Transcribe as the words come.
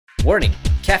Warning,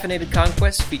 Caffeinated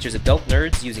Conquest features adult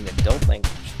nerds using adult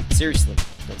language. Seriously,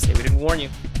 don't say we didn't warn you.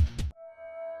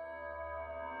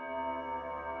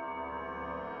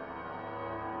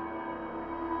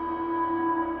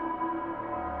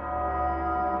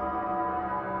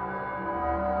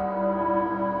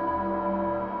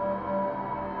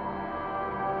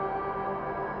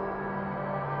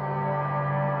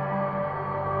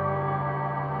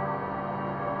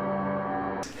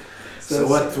 So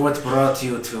what brought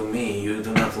you to me? You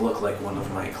do not look like one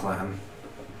of my clan.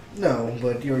 No,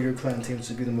 but your clan seems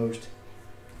to be the most...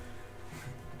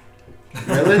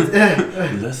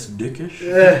 Less dickish?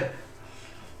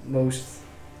 Most...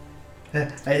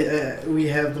 we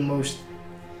have the most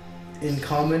in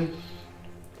common.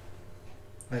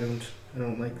 I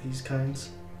don't like these kinds.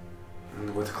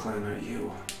 And what clan are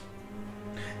you?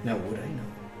 Now would I know?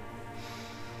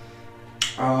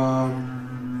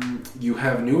 You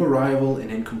have new arrival and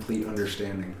incomplete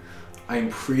understanding. I'm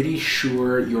pretty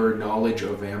sure your knowledge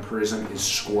of vampirism is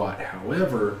squat.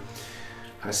 However,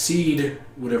 Hasid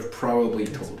would have probably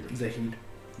told you.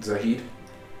 Zahid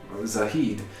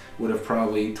would have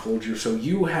probably told you. So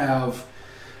you have...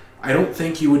 I don't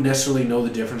think you would necessarily know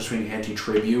the difference between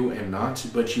anti-tribu and not,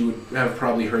 but you would have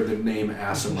probably heard the name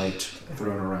Asimite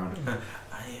thrown around.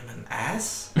 I am an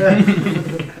ass?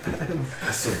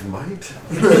 Ass of might?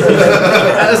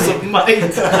 Ass of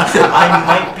might! I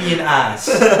might be an ass.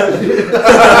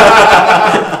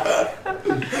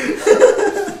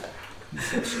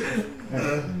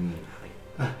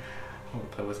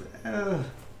 That was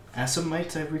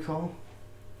Asamites, I recall.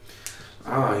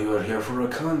 Ah, you are here for a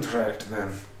contract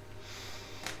then.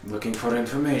 Looking for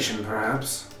information,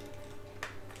 perhaps?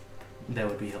 That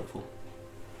would be helpful.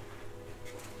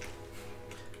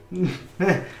 2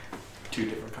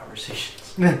 different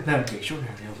conversations. That would be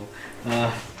extraordinarily helpful.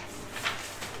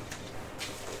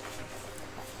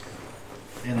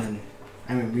 And then,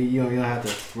 I mean, you don't have to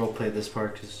roleplay this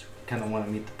part because we kind of want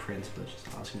to meet the prince, but just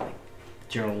asking like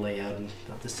general layout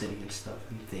of the city and stuff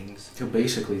and things. He'll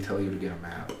basically tell you to get a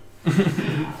map,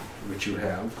 which you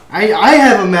have. I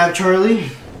have a map, Charlie.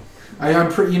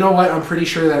 You know what? I'm pretty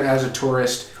sure that as a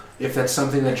tourist, if that's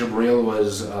something that Jabril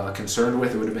was concerned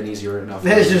with, it would have been easier enough.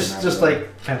 It's just like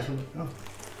kind of. Oh.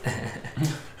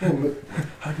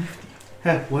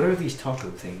 What are these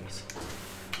taco things?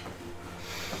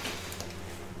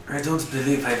 I don't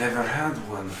believe I've ever had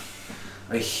one.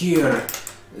 I hear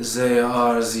they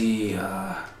are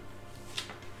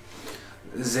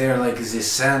they're like the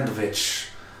sandwich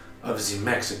of the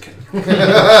Mexican.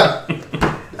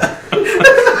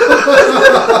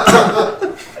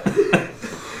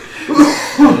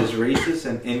 It is racist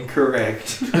and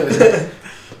incorrect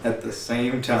at the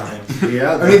same time.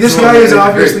 Yeah. I mean, this guy is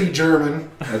obviously German.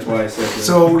 That's why I said that.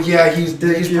 So yeah, he's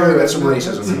probably got some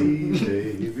racism.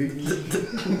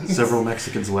 Several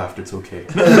Mexicans laughed. It's okay.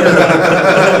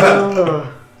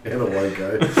 And a white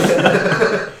guy.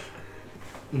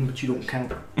 But you don't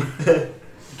count. You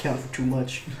count for too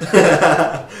much.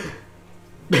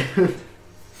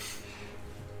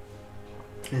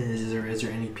 Is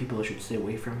there any people I should stay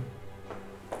away from?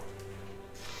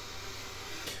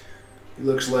 He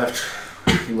looks left.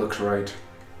 He looks right.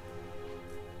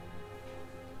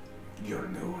 You're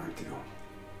new, aren't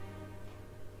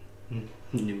you?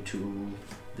 New to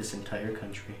this entire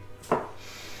country.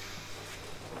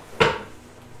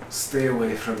 Stay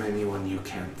away from anyone you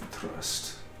can't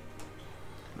trust.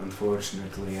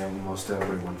 Unfortunately, almost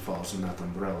everyone falls in that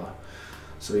umbrella,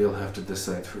 so you'll have to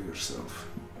decide for yourself.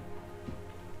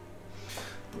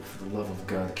 But for the love of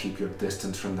God, keep your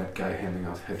distance from that guy handing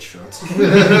out headshots.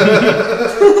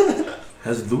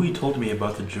 Has Louis told me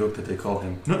about the joke that they call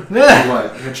him?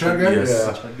 What? Headshot guy? Yes.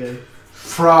 Okay.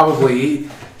 Probably.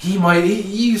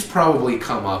 He's probably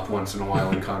come up once in a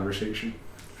while in conversation.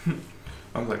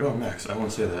 I'm like, oh, Max, I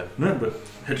won't say that. No, but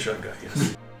headshot guy,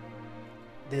 yes.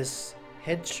 This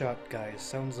headshot guy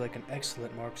sounds like an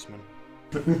excellent marksman.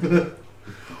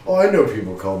 Oh, I know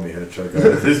people call me headshot guy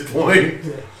at this point.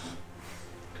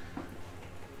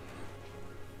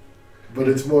 But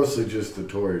it's mostly just the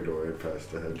Toreador I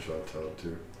passed the headshots out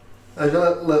to.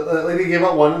 Like we gave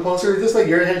out one poster, just like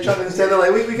your headshot instead. They're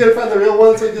like, we could have found the real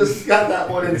one, so we just got that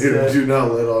one instead. Do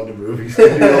not let on to movies.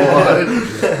 You know what?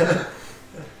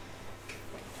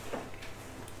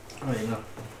 Oh, you know.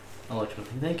 I'll let you know.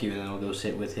 Thank you, and then I'll go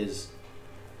sit with his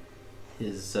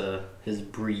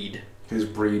breed. His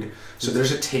breed. So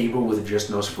there's a table with just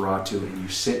Nosferatu, and you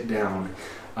sit down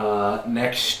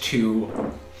next to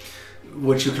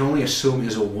what you can only assume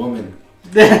is a woman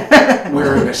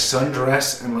wearing a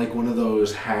sundress and like one of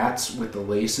those hats with the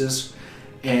laces,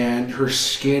 and her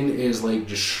skin is like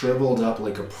just shriveled up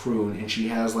like a prune, and she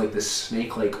has like this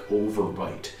snake-like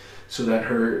overbite, so that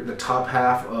the top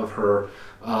half of her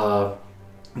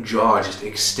jaw just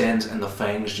extends and the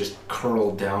fangs just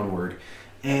curl downward.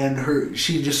 And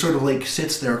she just sort of like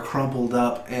sits there crumpled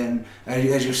up, and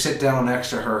as you sit down next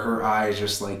to her, her eyes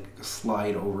just like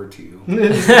slide over to you.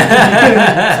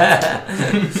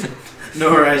 No,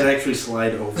 her eyes actually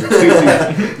slide over.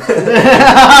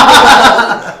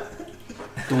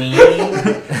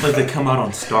 Like they come out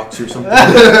on stalks or something.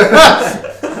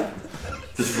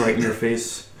 Just right in your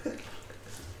face.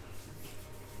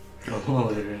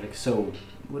 Oh, they're like, so,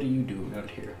 what do you do around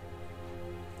here?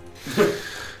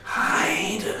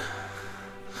 Hide.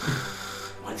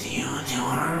 What do you do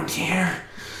around here?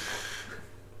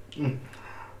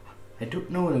 I don't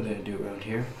know what I'm gonna do around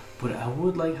here, but I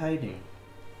would like hiding.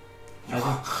 You're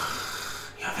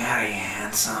very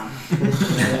handsome.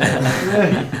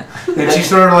 And she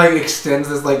sort of like extends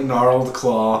this like gnarled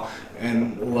claw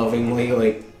and lovingly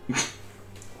like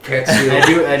pets you.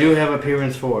 I do have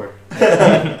appearance 4.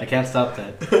 I can't stop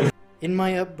that. In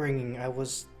my upbringing, I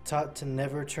was taught to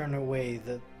never turn away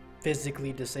the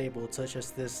physically disabled, such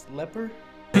as this leper.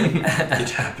 It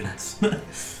happens.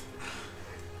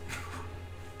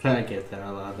 I get that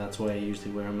a lot. That's why I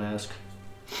usually wear a mask.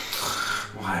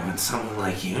 Why would someone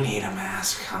like you need a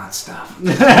mask? Hot stuff.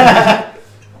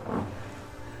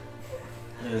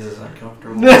 This is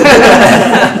uncomfortable.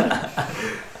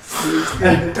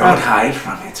 Don't hide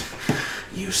from it.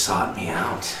 You sought me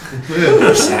out.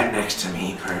 You sat next to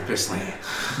me purposely.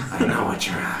 I know what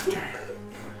you're after.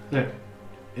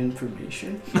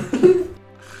 Information?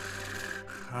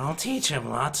 I'll teach him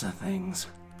lots of things.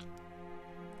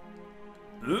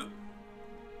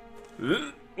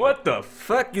 What the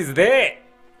fuck is that?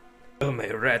 Oh, my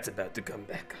rat's about to come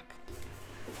back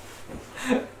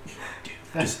up.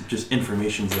 Just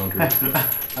information zoned her.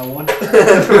 I wonder.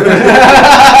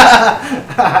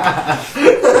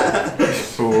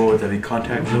 Oh, would that be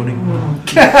contact zoning?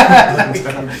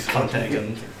 Contact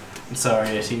him. I'm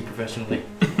sorry, I see you professionally.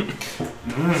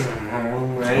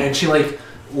 And she like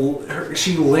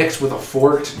she licks with a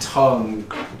forked tongue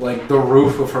like the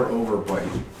roof of her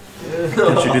overbite.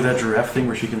 Can she do that giraffe thing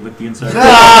where she can lick the inside?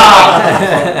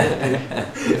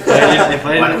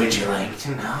 What would you like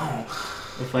to know?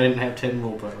 If I didn't have 10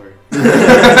 willpower.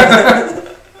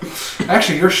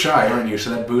 Actually, you're shy, aren't you? So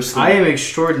that boosts. I am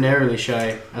extraordinarily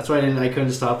shy. That's why I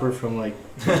couldn't stop her from like.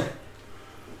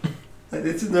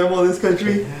 It's normal in this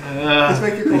country. Let's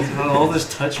make it cool. All this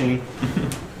touching.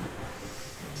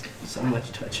 So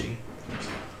much touching.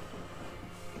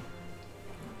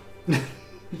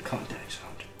 Contact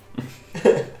sound.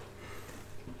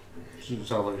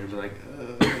 She's all over like.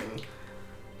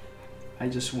 I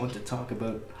just want to talk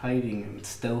about hiding and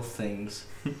stealth things.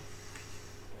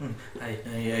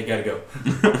 I gotta go.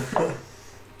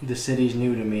 The city's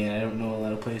new to me and I don't know a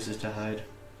lot of places to hide.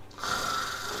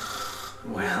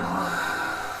 Well,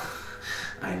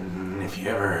 if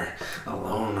you're ever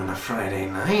alone on a Friday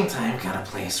night, I've got a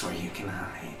place where you can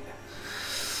hide.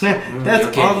 That's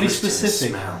You'll get oddly used to the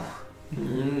specific. smell.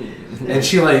 And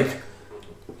she like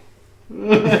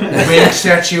winks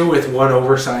at you with one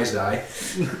oversized eye.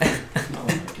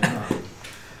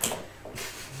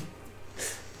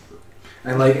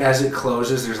 And like as it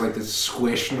closes, there's like this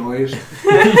squish noise.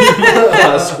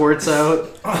 Squirts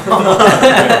out.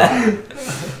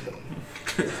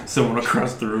 Someone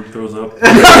across the room throws up.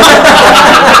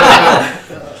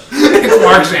 It's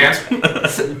Mark's answer.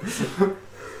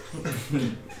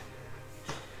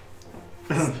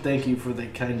 Thank you for the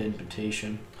kind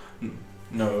invitation.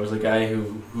 No, it was the guy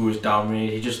who was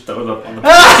dominated. He just throws up on the.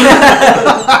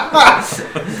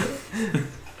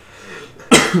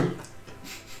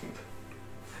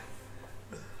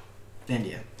 And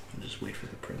yeah, I'll just wait for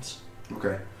the prince.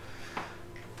 Okay.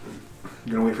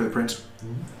 You're gonna wait for the prince?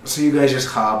 Mm-hmm. So you guys just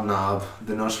hobnob.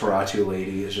 The Nosferatu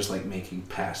lady is just like making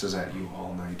passes at you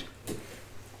all night.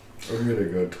 I'm gonna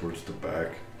go towards the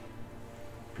back,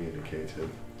 being a K-tip.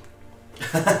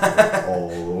 All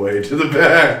the way to the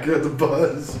back of the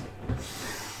bus.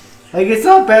 Like it's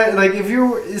not bad. Like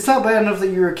it's not bad enough that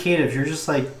you're a kid. If you're just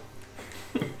like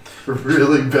A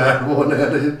really bad one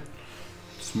at it.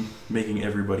 Just making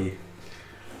everybody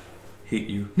hate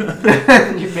you. you're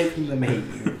making them hate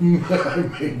you. I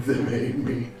make them hate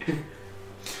me.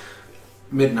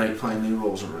 Midnight finally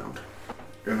rolls around,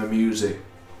 and the music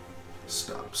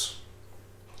stops.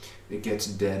 It gets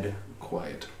dead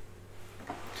quiet.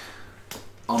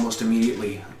 Almost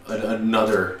immediately,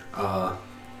 another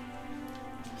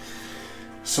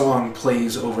song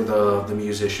plays over the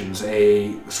musicians,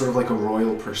 a sort of like a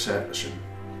royal procession.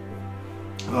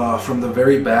 from the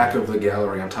very back of the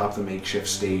gallery on top of the makeshift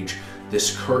stage,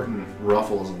 this curtain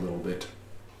ruffles a little bit.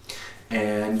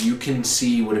 And you can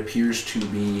see what appears to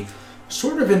be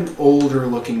sort of an older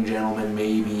looking gentleman,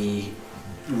 maybe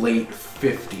late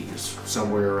 50s,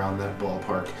 somewhere around that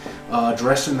ballpark,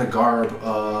 dressed in the garb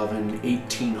of an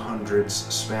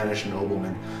 1800s Spanish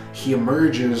nobleman. He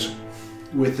emerges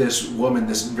with this woman,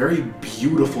 this very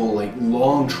beautiful, like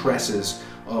long tresses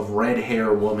of red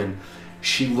hair woman.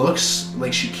 She looks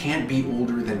like she can't be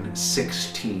older than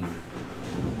 16,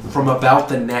 from about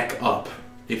the neck up,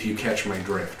 if you catch my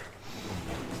drift.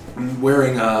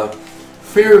 Wearing a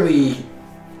fairly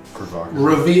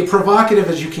provocative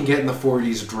as you can get in the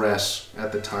 40s dress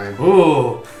at the time.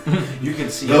 Ooh. You can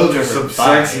see Those over are some her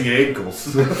thigh. sexy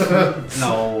ankles.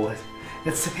 No.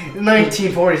 It's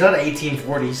 1940s, not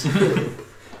 1840s.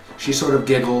 She sort of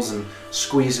giggles and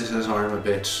squeezes his arm a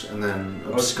bit and then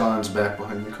absconds back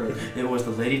behind the curtain. It was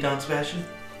the Lady Don Sebastian?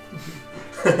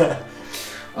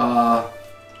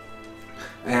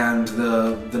 And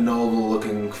the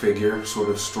noble-looking figure sort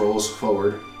of strolls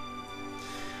forward,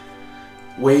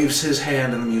 waves his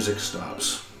hand, and the music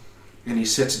stops. And he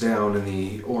sits down in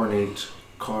the ornate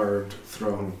carved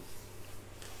throne.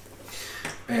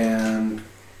 And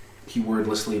he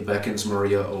wordlessly beckons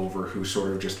Maria over, who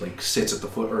sort of just like sits at the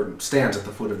foot, or stands at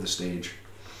the foot of the stage.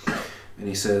 And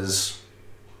he says,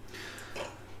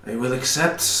 "I will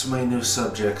accept my new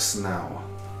subjects now.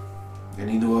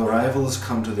 Any new arrivals,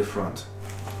 come to the front."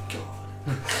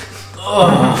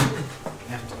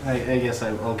 I guess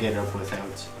I'll get up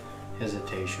without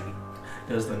hesitation.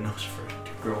 Does the nose for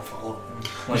girl follow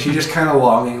him? She just kind of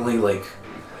longingly like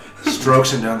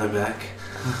strokes him down the back.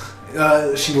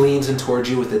 She leans in towards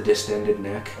you with a distended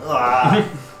neck.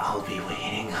 I'll be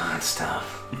waiting on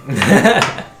stuff.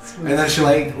 And then she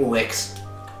like licks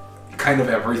kind of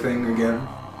everything again.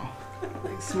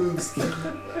 Smooth skin.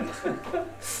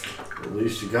 At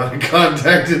least you got a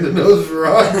contact in the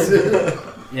Nosferatu.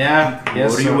 Yeah,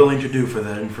 yes. What are you willing to do for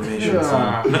that information,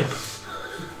 son?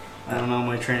 I don't know,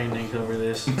 my training didn't cover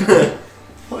this.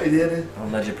 Why did it? I'll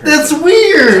nudge a person. That's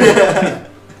weird!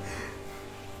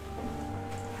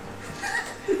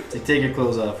 Take your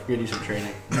clothes off. We're gonna do some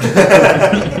training.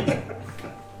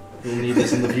 We'll need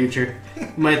this in the future.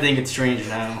 You might think it's strange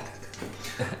now.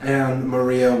 And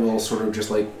Maria will sort of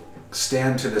just like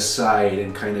stand to the side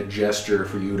and kind of gesture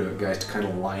for you guys to kind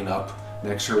of line up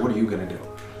next to her. What are you gonna do?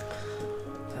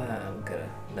 I'm gonna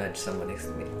nudge someone next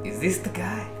to me. Is this the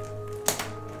guy?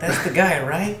 That's the guy,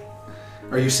 right?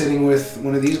 Are you sitting with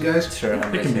one of these guys? Sure,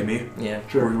 I'm It can be me. Yeah.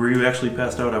 Were you actually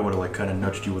passed out? I would have like kind of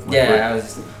nudged you with my Yeah, I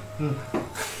was.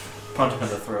 Punch him in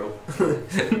the throat.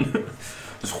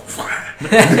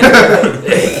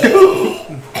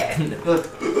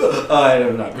 I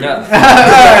am not breathing. No. I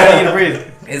need to breathe.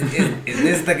 Is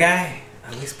this the guy?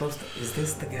 Are we supposed to? Is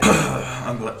this the guy?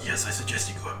 I'm glad. Yes, I suggest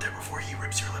you go up there before he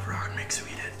rips your liver out and makes you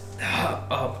eat it.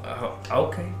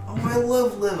 Okay. Oh, I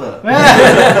love liver.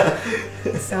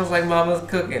 It sounds like Mama's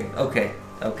cooking. Okay.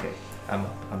 I'm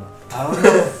up. I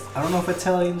don't know if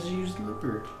Italians use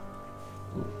liver.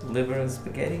 Liver and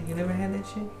spaghetti? You never had that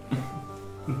shit?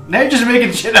 Now you're just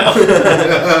making shit up.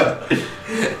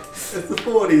 It's the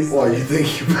 40s. Why, you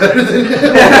think you're better than him?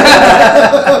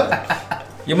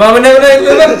 Your mama never had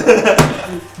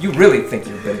liver? You really think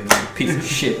you're better than me, you piece of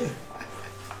shit.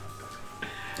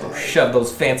 Shove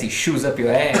those fancy shoes up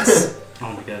your ass.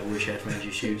 Oh my god, I wish I had fancy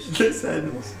shoes.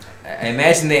 I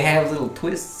imagine they have little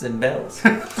twists and bells.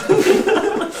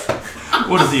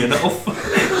 What is he, an elf?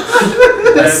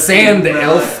 A sand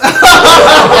elf.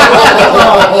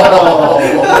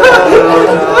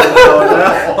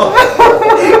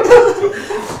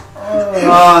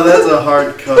 Oh, that's a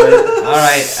hard cut.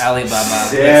 Alright, Alibaba.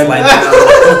 Sand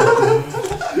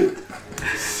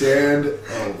Sand.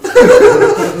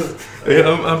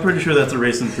 Yeah, I'm pretty sure that's a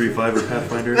Racing 3.5 or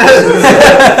Pathfinder.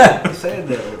 Sand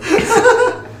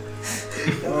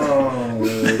Oh,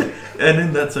 And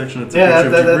in that section, it's a yeah,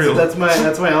 picture of Jibril.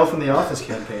 that's my Elf in the Office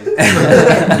campaign.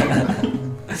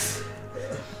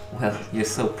 Well, you're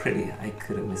so pretty, I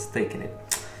could have mistaken it.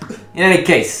 In any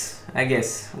case, I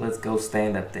guess let's go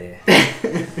stand up there.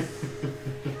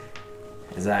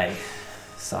 As I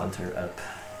saunter up,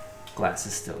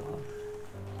 glasses still on.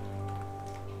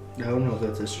 I don't know if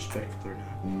that's disrespectful or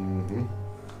not. Mm-hmm.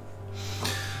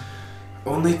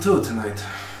 Only two tonight.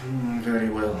 Very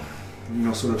well.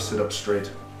 You'll sort of sit up straight.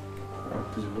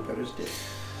 Does it look at his dick?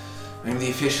 I'm the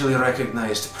officially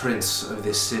recognized prince of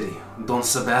this city, Don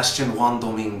Sebastian Juan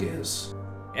Dominguez.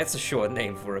 That's a short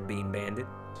name for a bean bandit.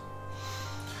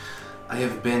 I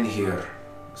have been here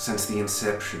since the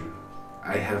inception.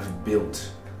 I have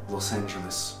built Los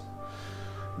Angeles.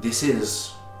 This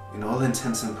is in all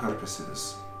intents and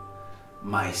purposes,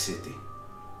 my city.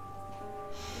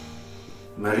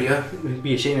 Maria, It'd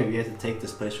be a shame if you had to take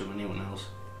this place from anyone else.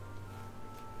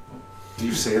 do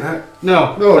you say that?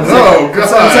 No. No, I'm no, saying-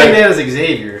 God. I'm saying that as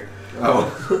Xavier.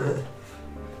 Oh.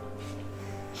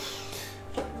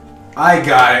 I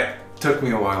got it. Took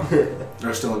me a while.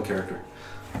 They're still in character.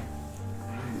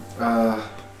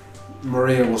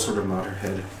 Maria will sort of nod her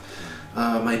head.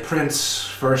 My prince,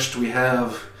 first we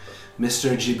have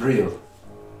Mr. Jibril.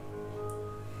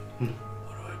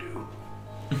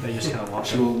 I just kind of walk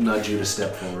She will nudge you to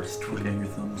step forward. Twiddling your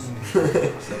thumbs.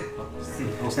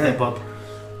 I'll step up.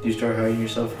 Do you start hiding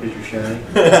yourself because you're shy?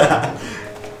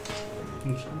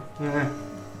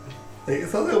 Like,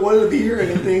 it's not that I wanted to be here or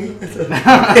anything. It's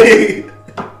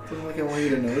not like I want you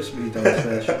to notice me, don't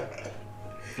special.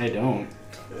 I don't.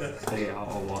 Okay,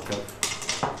 I'll walk up.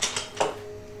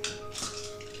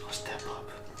 I'll step up.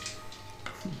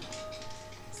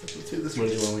 What do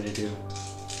you want me to do?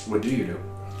 What do you do?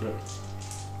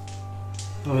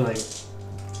 I'll be like,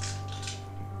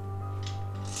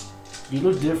 you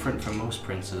look different from most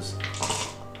princes.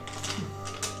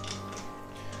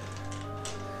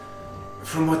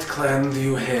 From what clan do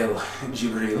you hail,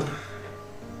 Jibril?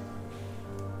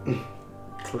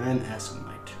 Clan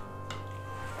Asimite.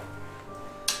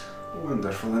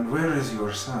 Wonderful. And where is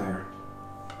your sire?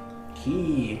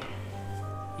 He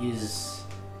is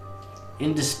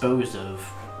indisposed of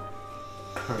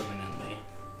permanently.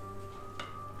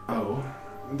 Oh,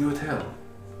 do tell.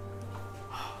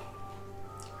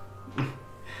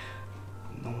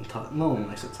 No one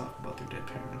likes to talk about their dead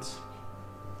parents.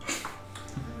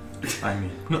 I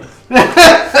mean,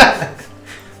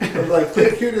 I'm like,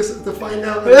 click here to find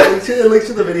out. It links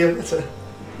to the video. That's a,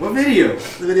 What video?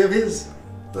 the video of his,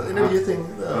 the interview thing.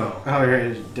 Oh. Oh, yeah,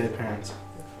 his dead parents.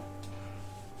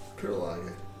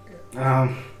 Prologue.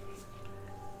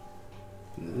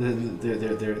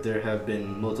 There have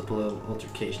been multiple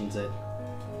altercations that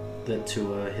led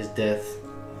to his death.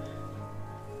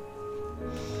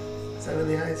 Sign in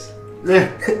the eyes.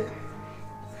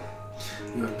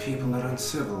 Your people are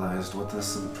uncivilized. What a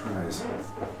surprise.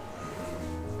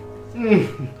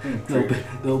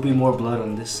 There'll be more blood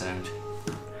on this side.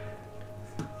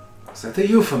 Is that a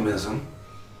euphemism?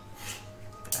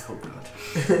 I hope not.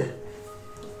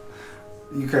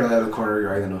 You kind of out of the corner of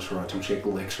your eye, the Nosferatu shake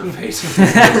licks her face.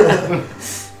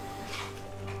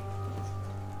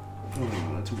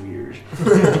 Oh, that's weird.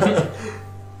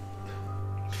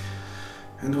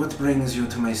 And what brings you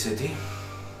to my city?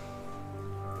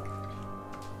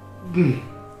 Hey,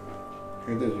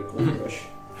 there's a gold rush.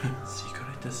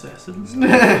 secret assassins.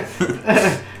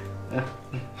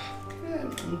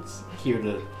 It's here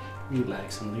to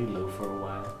relax and lay low for a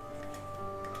while.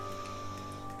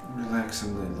 Relax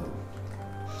and lay low.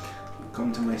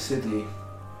 Come to my city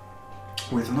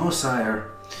with no sire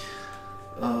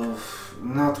of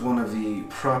not one of the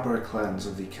proper clans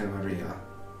of the Camarilla.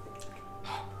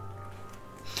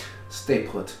 Stay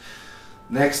put.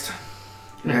 Next,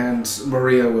 and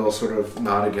Maria will sort of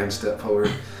nod again, step forward.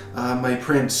 My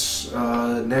prince,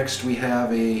 next we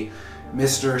have a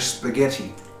Mr.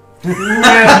 Spaghetti.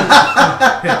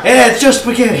 Yeah, it's just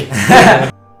spaghetti!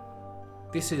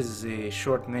 This is a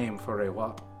short name for a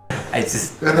what? I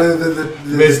just And the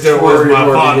Mr. was my begin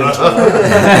to father.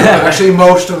 laugh. Actually,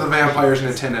 most of the vampires in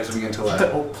attendance begin to laugh.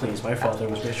 Oh, please, my father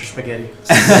was Mr. Spaghetti.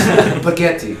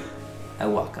 Spaghetti. I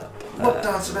walk up. What,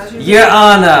 Don Sebastian? Your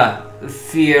Honor,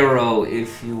 Fiero,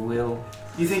 if you will.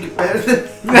 You think it's better than...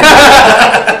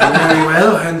 Very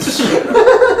well, and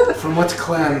from what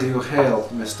clan do you hail,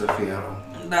 Mr. Fierro?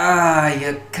 Ah,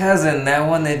 your cousin, that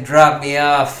one that dropped me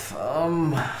off.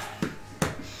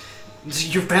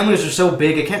 Your families are so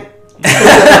big, I can't...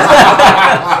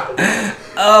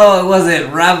 Oh, was it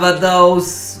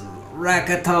Ravados,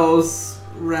 Rakatos,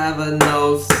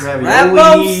 Ravanos,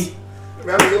 Ravioli.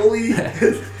 Ravioli.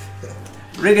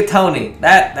 Rigatoni.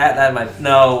 That might.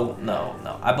 No.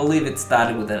 I believe it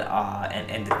started with an ah and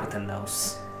ended with a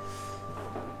nose.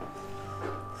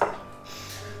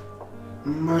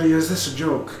 Maria, is this a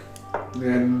joke?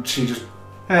 And she just...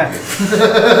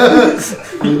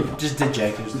 Just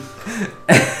dejected.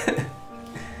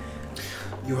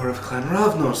 You are of Clan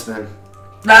Ravnos, then?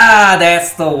 Ah,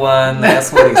 that's the one.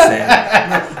 That's what he said.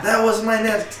 That was my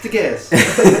next guess.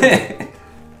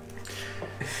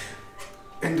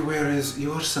 And where is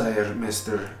your sire,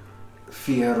 Mr.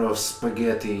 Fierro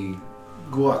Spaghetti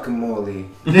Guacamole?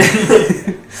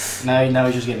 Now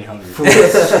he's just getting hungry.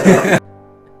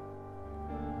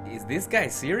 Is this guy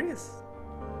serious?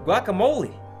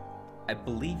 Guacamole. I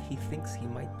believe he thinks he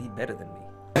might be better than me.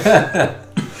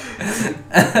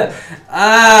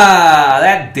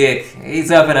 That dick.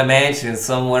 He's up in a mansion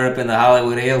somewhere up in the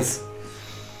Hollywood Hills.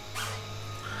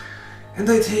 And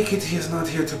I take it he is not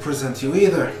here to present you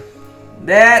either.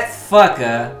 That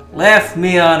fucker left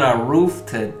me on a roof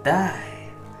to die.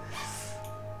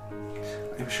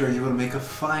 I'm sure you will make a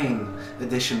fine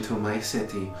addition to my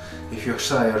city if your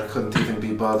sire couldn't even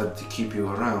be bothered to keep you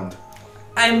around.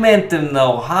 I meant him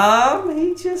no harm.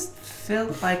 He just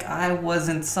felt like I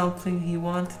wasn't something he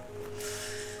wanted.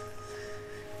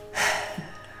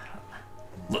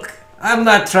 Look, I'm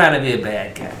not trying to be a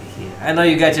bad guy here. I know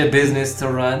you got your business to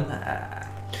run.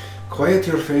 Quiet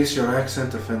your face, your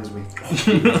accent offends me.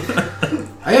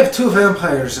 I have 2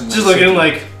 vampires in my Just look at city. him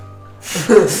like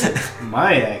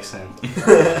my accent. You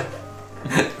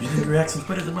think your accent's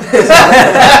better than mine? I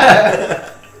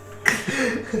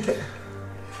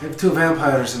have 2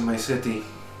 vampires in my city,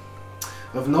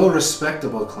 of no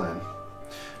respectable clan,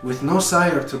 with no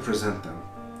sire to present them,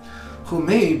 who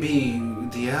may be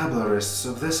Diablerists.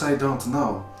 Of this I don't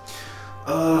know.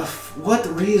 What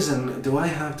reason do I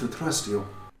have to trust you?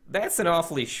 That's an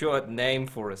awfully short name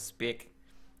for a spick.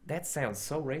 That sounds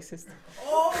so racist.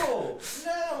 Oh,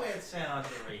 now it sounds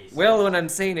racist. Well, when I'm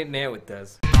saying it now, it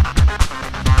does.